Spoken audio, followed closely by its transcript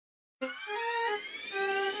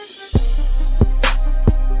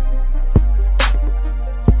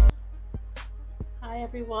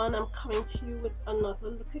everyone, I'm coming to you with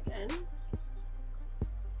another look again.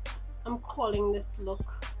 I'm calling this look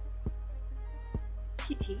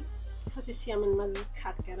Kitty because you see I'm in my little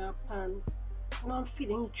cat get up, and I'm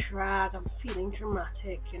feeling drag, I'm feeling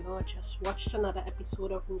dramatic, I just watched another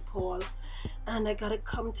episode of RuPaul and I gotta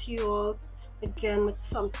come to you all again with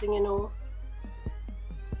something,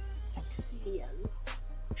 sexy and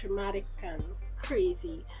dramatic and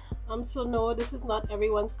crazy. So no, this is not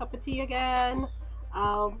everyone's cup of tea again.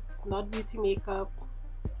 Not beauty makeup.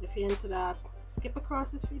 If you're into that, skip across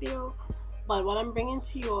this video. But what I'm bringing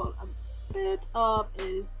to you all a bit of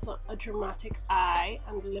is a dramatic eye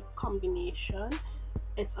and lip combination.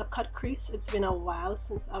 It's a cut crease. It's been a while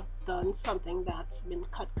since I've done something that's been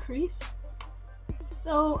cut crease.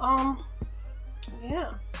 So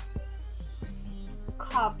yeah,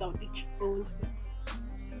 carved out the cheekbones,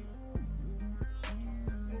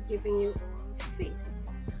 giving you all face.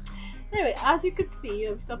 Anyway, as you could see,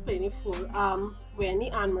 I've stopped playing it full. We're in the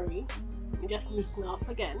Anne-Marie. I'm just meeting up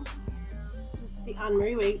again. The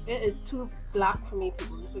Anne-Marie way, it is too black for me to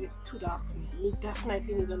go, so it's too dark for me. You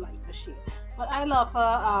definitely need a lighter shade. But I love her.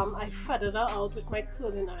 I feathered her out with my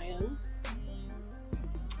curling iron,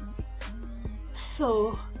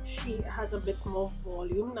 so she has a bit more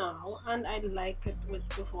volume now, and I like it with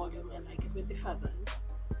the volume. I like it with the feathers.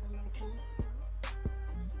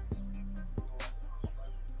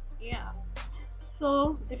 Yeah,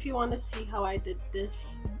 so if you want to see how I did this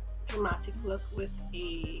dramatic look with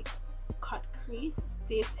a cut crease,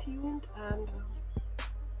 stay tuned, and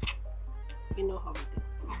you know how it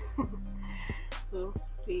is. So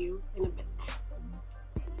see you in a bit.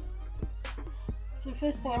 So the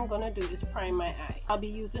first thing I'm gonna do is prime my eye. I'll be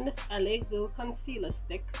using this LA Girl concealer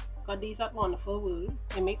stick. Got these at Wonderful World.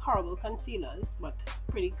 They make horrible concealers but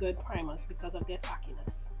pretty good primers because of their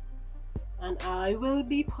tackiness. And I will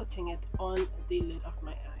be putting it on the lid of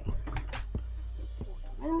my eye.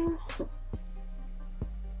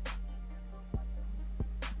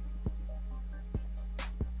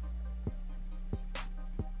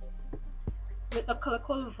 With a color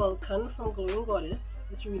called Vulcan from Glowing Goddess.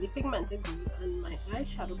 It's really pigmented blue, and my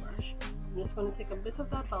eyeshadow brush. I'm just going to take a bit of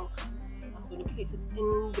that Vulcan. I'm going to place it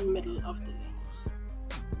in the middle of the lid.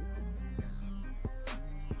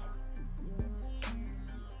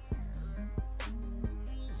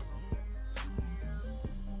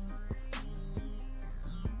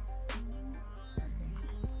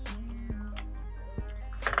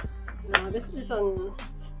 Now this is a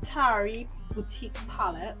Starry Boutique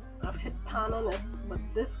palette. I've hit pan on it, but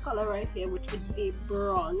this color right here, which is a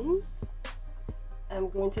bronze, I'm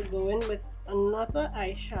going to go in with another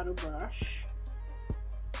eyeshadow brush,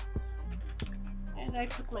 and I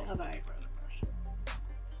put my other eyeshadow brush.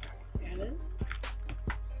 There it is.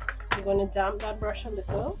 I'm going to damp that brush a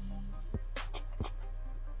little,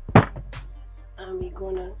 and we're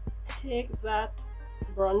going to take that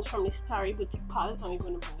bronze from the Starry Boutique palette and we're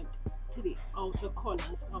going to bring it to the outer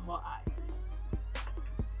corners of our eye.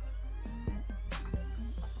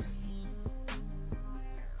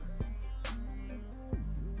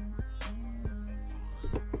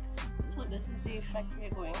 So this is the effect we're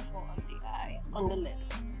going for on the eye, on the lid.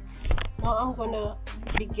 Now I'm going to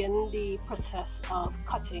begin the process of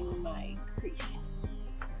cutting my crease.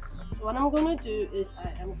 So what I'm going to do is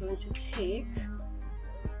I am going to take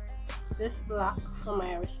this black from my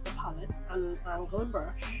Arista palette and an angled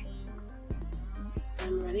brush.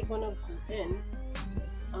 I'm really going to go in.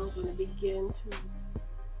 I'm going to begin to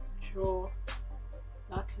draw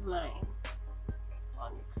that line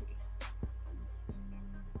on the crease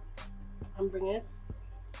and bring it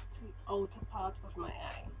to the outer part of my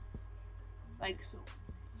eye, like so.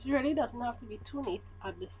 It really doesn't have to be too neat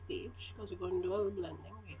at this stage because we're going to do a little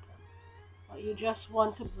blending later. But you just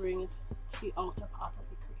want to bring it to the outer part of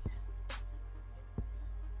the crease,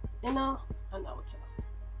 inner and outer.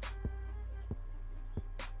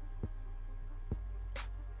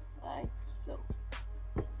 Like so.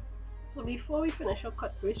 So before we finish our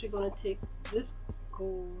cut crease, we're going to take this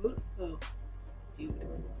gold,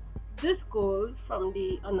 this gold from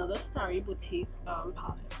the another Starry Boutique palette,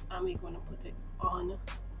 and we're going to put it on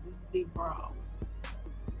the brow.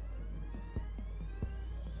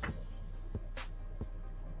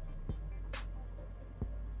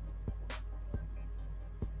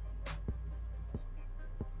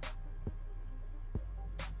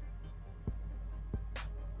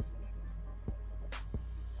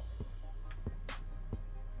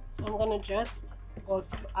 I'm gonna just also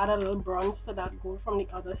add a little bronze to that gold from the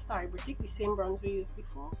other Starry Boutique, the same bronze we used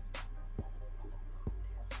before.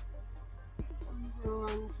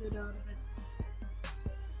 Bronze it out a bit.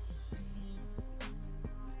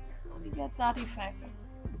 So we get that effect.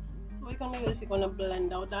 we're going to do is we're going to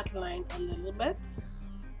blend out that line a little bit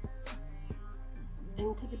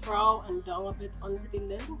into the brow and down a bit onto the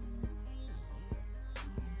lid.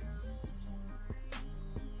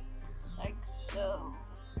 Like so.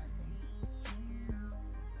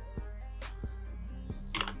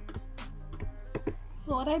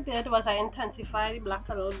 So what I did was I intensified the black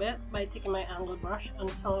a little bit by taking my angle brush and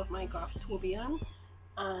some of my Graftobian,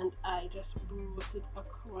 and I just brought it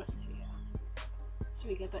across here so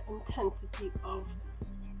we get the intensity of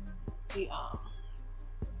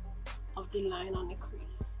the line on the crease.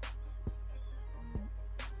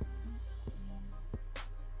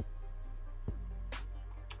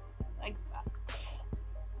 Like that.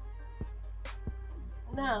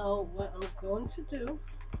 Now what I'm going to do,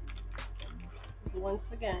 once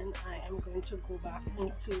again, I am going to go back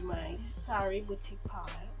into my Starry Boutique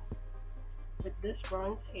palette with this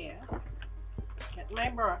bronze here, get my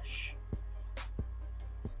brush,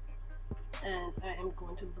 and I am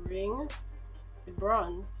going to bring the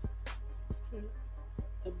bronze to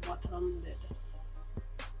the bottom lid.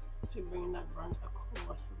 So bring that bronze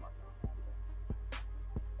across the bottom.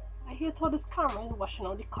 I hate how this camera is washing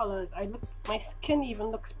out the colors. My skin even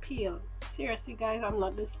looks pale. Seriously guys, I'm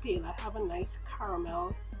not this pale. I have a nice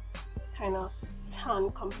caramel kind of tan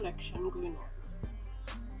complexion going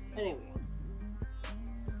on. Anyway,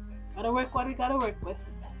 gotta work what we gotta work with.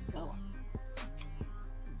 So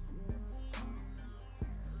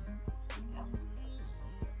yeah.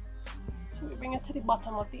 So we bring it to the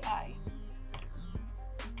bottom of the eye.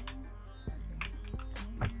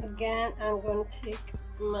 Again, I'm going to take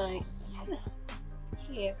my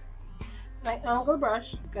angle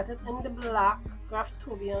brush, get it in the black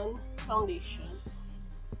Graftobian foundation.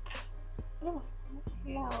 Oh,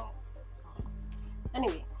 yeah.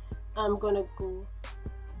 Anyway, I'm gonna go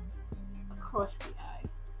across the eye.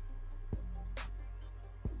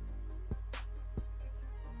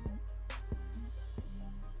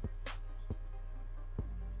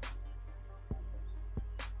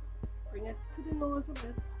 Bring it to the nose a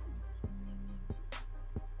bit,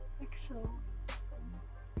 like so.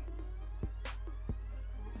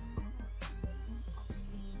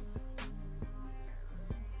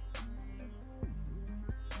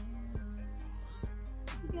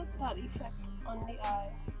 Get that effect on the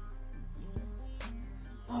eye.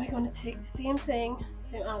 Now we're going to take the same thing,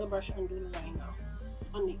 same angle brush, and do the line now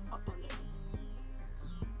on the upper lid.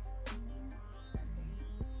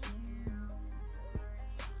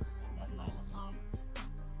 That line up.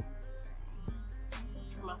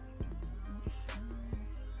 Dramatic.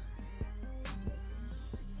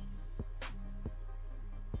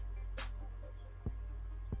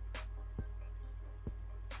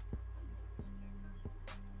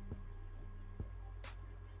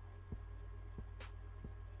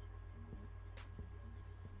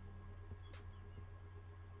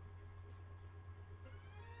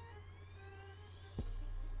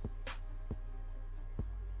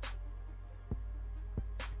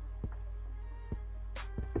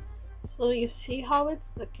 So you see how it's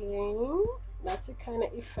looking? That's the kind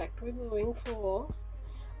of effect we're going for.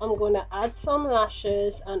 I'm going to add some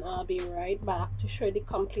lashes and I'll be right back to show you the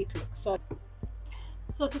complete look.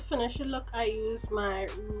 So to finish the look, I use my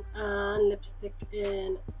lipstick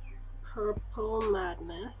in Purple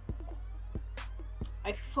Madness.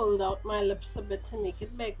 I filled out my lips a bit to make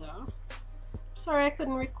it bigger. Sorry I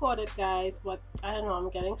couldn't record it guys, but I don't know,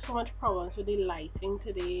 I'm getting so much problems with the lighting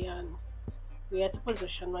today and where to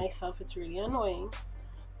position myself. It's really annoying,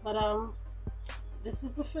 but this is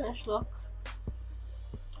the finished look.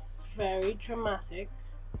 Very dramatic,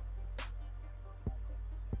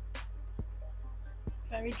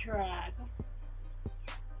 very drag.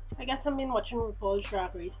 I guess I've been watching RuPaul's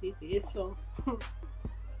Drag Race these days, so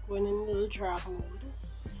going in a little drag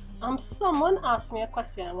mode. Someone asked me a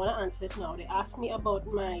question. I want to answer it now. They asked me about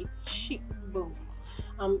my cheekbone.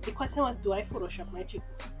 The question was, do I Photoshop my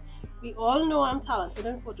cheekbone? We all know I'm talented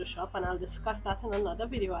in Photoshop, and I'll discuss that in another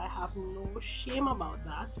video. I have no shame about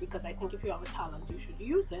that, because I think if you have a talent, you should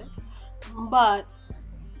use it. But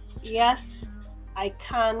yes, I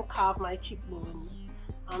can carve my cheekbones.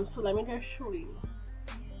 So let me just show you.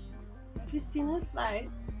 If you've seen this slide,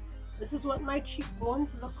 this is what my cheekbones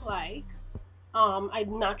look like. I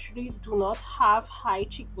naturally do not have high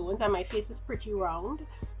cheekbones, and my face is pretty round.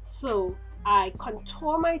 So I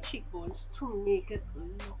contour my cheekbones to make it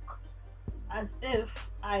look as if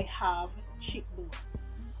I have cheekbones.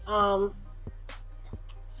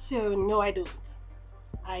 So no, I don't.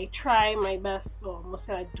 I try my best, or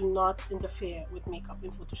mostly I do not interfere with makeup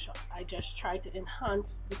in Photoshop. I just try to enhance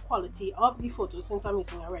the quality of the photo since I'm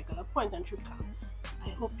using a regular point and shoot camera. I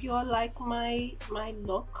hope you all like my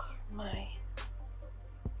look. my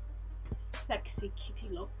sexy kitty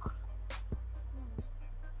look.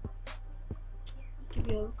 Give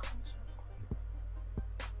you a look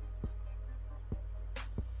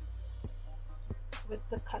with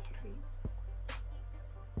the cut crease.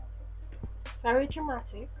 Very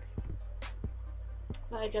dramatic,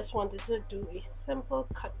 but I just wanted to do a simple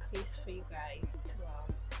cut crease for you guys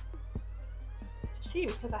to see,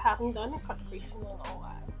 because I haven't done a cut crease in a long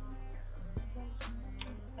while.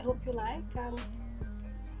 I hope you like, and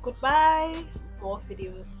goodbye. More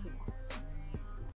videos soon.